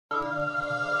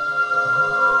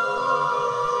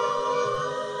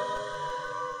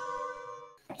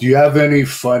Do you have any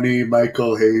funny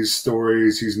Michael Hayes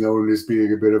stories? He's known as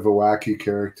being a bit of a wacky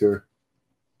character.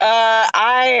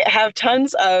 I have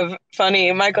tons of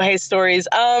funny Michael Hayes stories.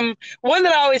 One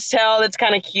that I always tell that's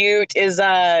kind of cute is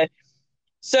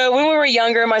so when we were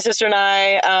younger, my sister and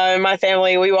I, my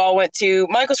family, we all went to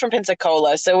Michael's from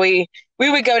Pensacola, so we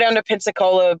would go down to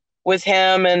Pensacola with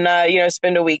him and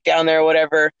spend a week down there or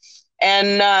whatever.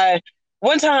 And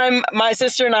one time, my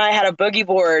sister and I had a boogie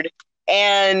board,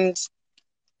 and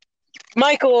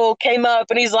Michael came up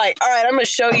and he's like, "All right, I'm going to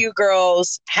show you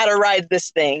girls how to ride this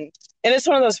thing." And it's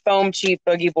one of those foam cheap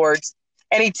boogie boards.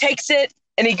 And he takes it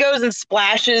and he goes and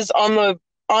splashes on the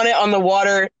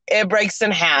water. It breaks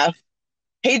in half.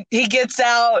 He gets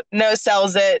out, no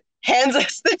sells it, hands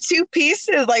us the two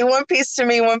pieces, like one piece to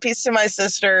me, one piece to my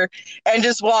sister, and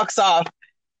just walks off.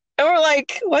 And we're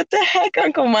like, "What the heck,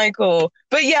 Uncle Michael?"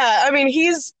 But yeah, I mean,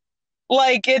 he's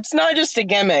like, it's not just a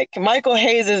gimmick. Michael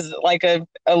Hayes is like a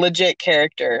legit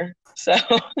character. So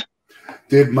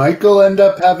Did Michael end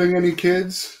up having any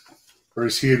kids? Or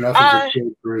is he enough of a uh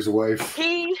kid for his wife?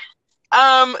 he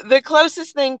the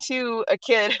closest thing to a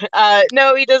kid,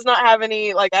 no, he does not have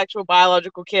any like actual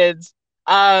biological kids.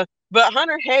 But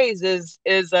Hunter Hayes is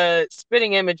a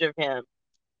spitting image of him.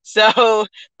 So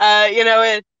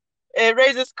it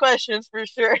raises questions for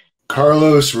sure.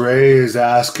 Carlos Ray is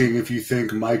asking if you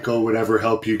think Michael would ever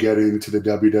help you get into the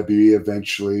WWE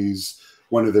eventually. He's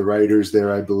one of the writers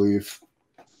there, I believe.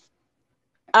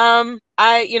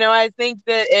 I think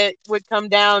that it would come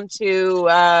down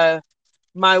to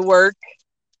my work,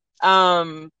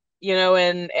 and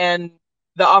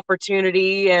the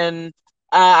opportunity, and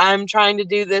I'm trying to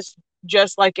do this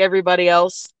just like everybody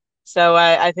else. So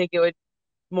I think it would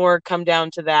more come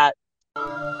down to that.